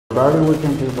Very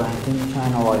welcome to the Banking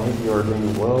channel. I hope you are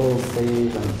doing well,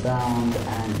 safe and sound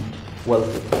and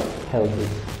healthy.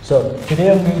 So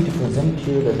today I'm going to present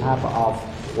you the type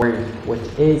of word which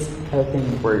is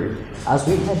helping word. As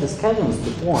we had discussions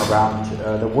before about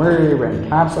the verb and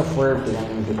types of verbs,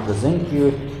 I'm going to present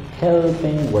you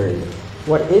helping word.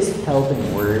 What is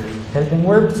helping word? Helping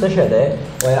word such as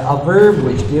a verb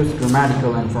which gives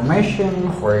grammatical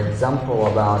information, for example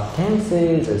about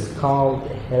tenses, is called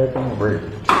a helping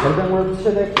word. Helping word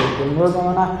such as helping word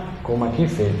mana komaki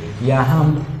fi'l ya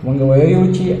ham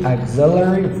mungawayuchi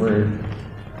auxiliary verb.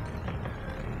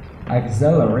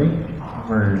 Auxiliary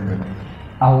verb.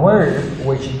 A word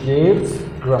which gives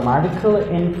grammatical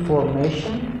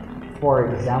information, for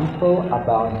example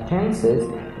about tenses,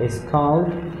 is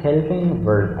called helping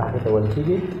verb.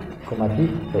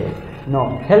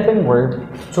 No, helping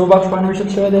verb. Two box one we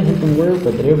should show the helping verb,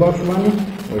 but three box one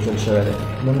we should show the.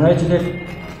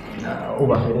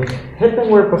 Helping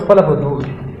verb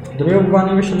three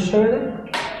one we should show the.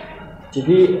 To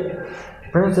be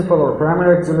principal or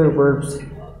primary auxiliary verbs,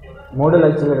 modal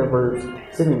auxiliary verbs,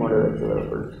 semi-modal auxiliary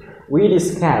verbs. We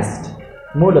discussed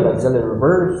modal auxiliary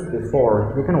verbs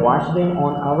before. You can watch them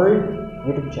on our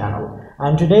YouTube channel.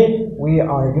 And today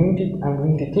I'm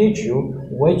going to teach you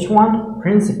which one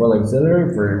principal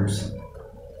auxiliary verbs.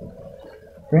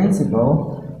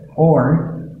 Principal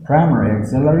or primary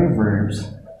auxiliary verbs.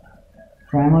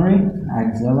 Primary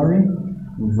auxiliary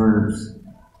verbs.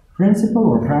 Principal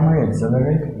or primary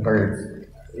auxiliary verbs.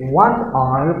 What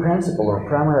are principal or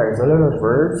primary auxiliary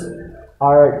verbs?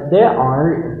 They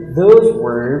are those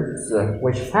verbs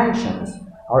which functions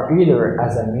are either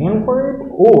as a main verb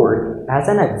or as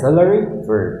an auxiliary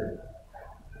verb.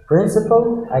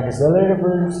 Principal auxiliary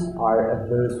verbs are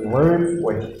those verbs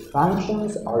which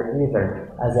functions are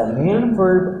either as a main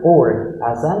verb or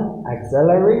as an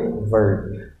auxiliary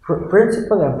verb.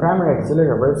 Principal and primary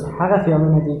auxiliary verbs have a few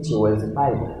to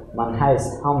specify man has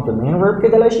the main verb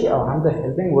or the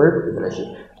helping verb.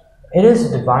 It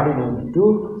is divided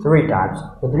into three types.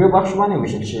 The three box one we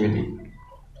should show you.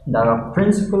 The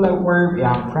principal verb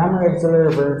and primary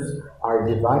auxiliary verbs are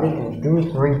divided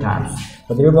into three types.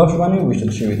 The three box one we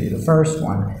should show you. The first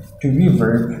one, to be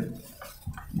verb,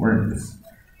 verbs.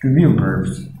 To be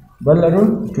verbs.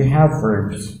 Balaru, to have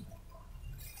verbs.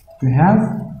 To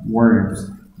have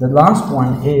verbs. The last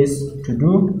one is to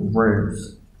do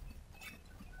verbs.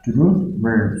 To do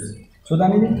verbs. So that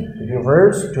means to do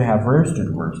verbs, to have verbs, to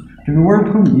do verbs. To be verb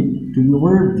kundi, to be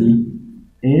verb D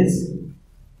is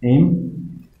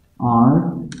am,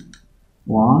 are,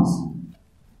 was,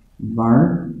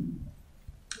 were,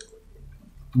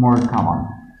 more common.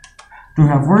 To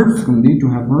have verbs kundi, to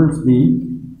have verbs be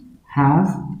have,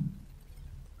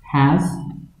 has,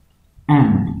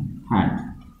 and had.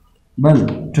 Well,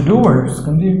 to do verbs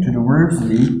kundi, to do verbs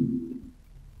be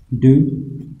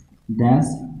do, does,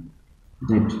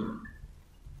 did.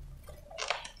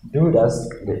 Do, does,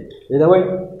 did. The way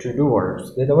to do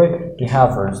verbs. The way to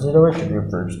have verbs. The way to do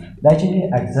verbs. That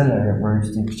is auxiliary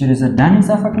verbs. Which is a dani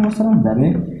safa that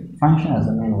way function as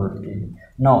a main verb.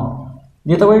 No.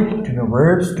 The other way to do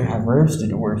verbs, to have verbs, to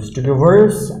do verbs. To do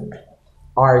verbs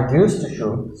are used to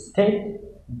show state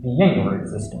being or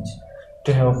existence.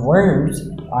 To have verbs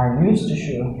are used to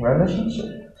show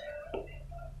relationship.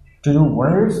 To do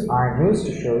verbs are used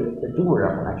to show the doer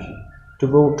of an action. To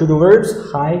do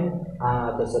verbs high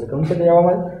the circumstances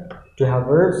to have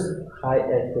verbs high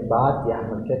ارتباط या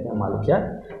ملكية या मालिकियत.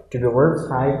 To do verbs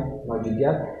high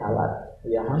موجوديات حالات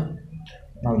या هم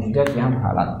موجوديات या هم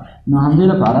حالات. نو हम دې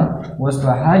لپاره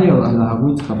وسله حالي او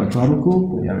هغوی څخه بچو کو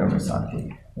یو مثال کې.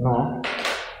 نو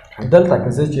دلته کې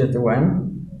چې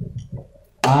وایم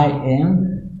I am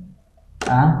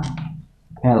a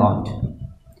pilot.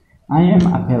 I am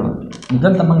a pilot.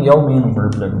 دلته موږ یو main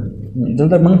verb لرو.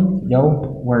 دلته موږ یو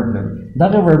verb لرو. دا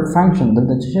verb function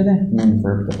دلته څه ده main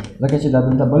verb ده. لکه چې دا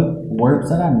دلته بل verb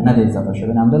سره نه دی اضافه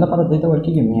شوی. نو دلته لپاره دته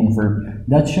ورکیږي main verb.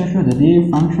 دا څه شو د دې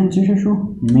function څه شو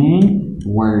main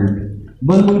verb.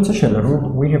 بل موږ څه لرو.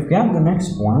 We have got the next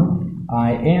one.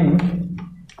 I am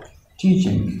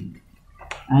teaching.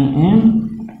 I am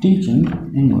teaching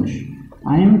English.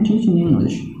 I am teaching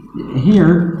English.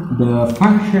 Here, the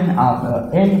function of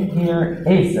am here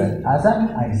is as an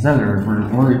auxiliary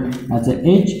verb or as a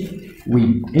H.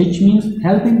 H means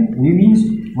helping, we means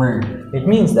verb. It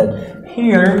means that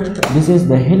here, this is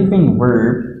the helping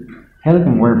verb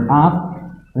of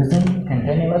present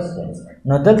continuous tense.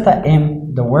 Now, delta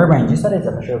M, the verb in Gisar is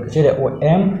a fashion, or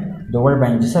M, the verb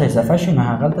in Gisar is a fashion, no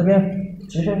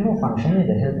function is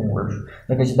the helping verb.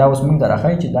 Like that was meant that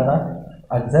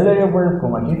auxiliary verb,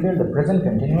 the present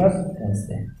continuous tense.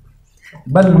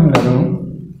 But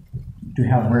to to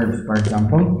have verbs. For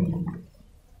example,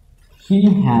 he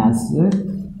has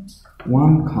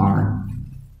one car.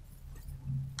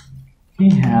 He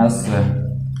has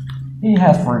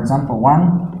for example one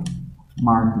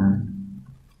marker.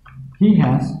 He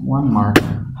has one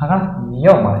marker. هغه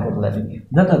یو marker لري.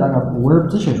 دلته دا verb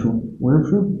څه شو؟ verb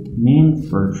شو main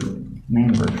verb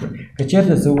شو. که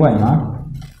چیرته زه وایم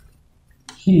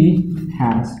he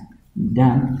has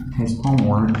done his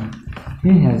homework.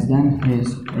 He has done his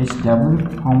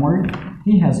homework.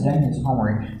 He has done his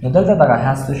homework. دلته دا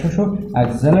has څه شو؟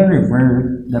 auxiliary verb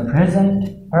the present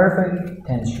perfect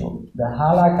tense شو. د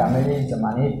حاله کاملې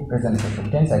زمانه present شو.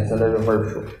 tense auxiliary verb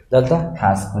شو. دلته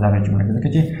has په دغه جمله کې ځکه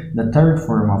چې the third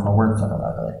form of a verb څخه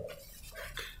راغلی.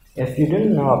 If you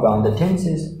didn't know about the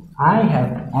tenses, I have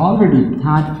already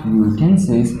taught you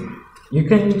tenses. You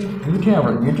can go to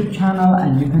our YouTube channel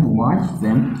and you can watch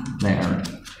them there.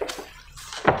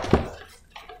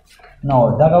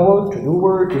 Now, that about to do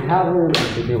verb, to have verb,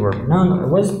 and to do verb. Now,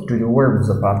 what's to do verbs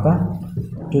about that?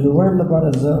 To do verb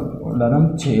about the laram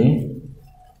che.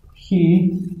 He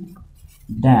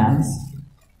does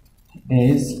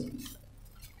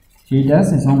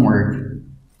his homework.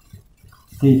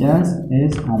 He does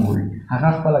his homework.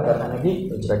 هغه خپل کارخانګي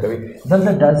اجرا کوي.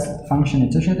 دلته does function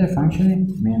څه شی دی؟ function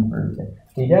main verb دی.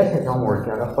 He does his homework.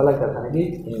 هغه خپل کارخانګي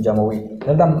انجاموي.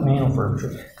 دلته main verb شو.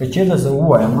 که چیرته زه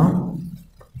وایم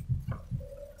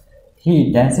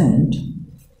he does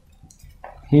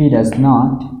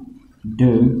not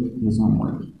do his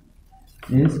homework.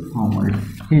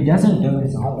 He doesn't do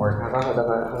his homework.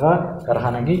 هغه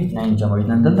کارخانګي نه انجاموي.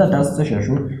 دلته does څه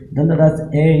شو؟ دلته does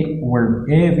a verb.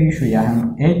 A وی شو یا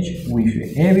هم h وی شو.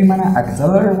 A وی معنی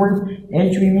auxiliary verb.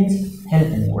 H وی means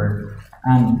helping verb.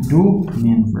 And do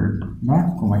main verb. نه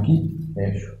کومکی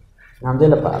دی شو. همدې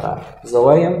لپاره زه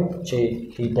وایم چې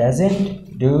he doesn't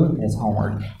do his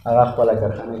homework. هغه خپل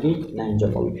کارخانګي نه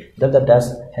انجاموي. دلته does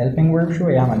helping verb شو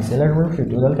یا هم auxiliary verb شو.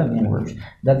 دلته main verb.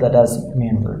 دلته does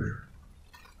main verb.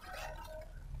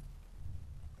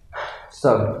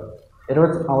 So, it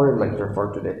was our lecture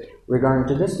for today. Regarding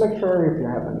to this lecture, if you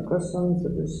have any questions,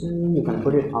 suggestions, you can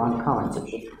put it on comment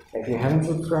section. If you haven't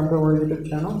subscribed to our YouTube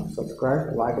channel,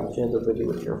 subscribe, like, and share the video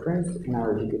with your friends in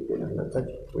our education and such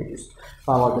videos.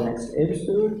 Follow the next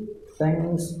episode.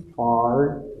 Thanks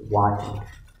for watching.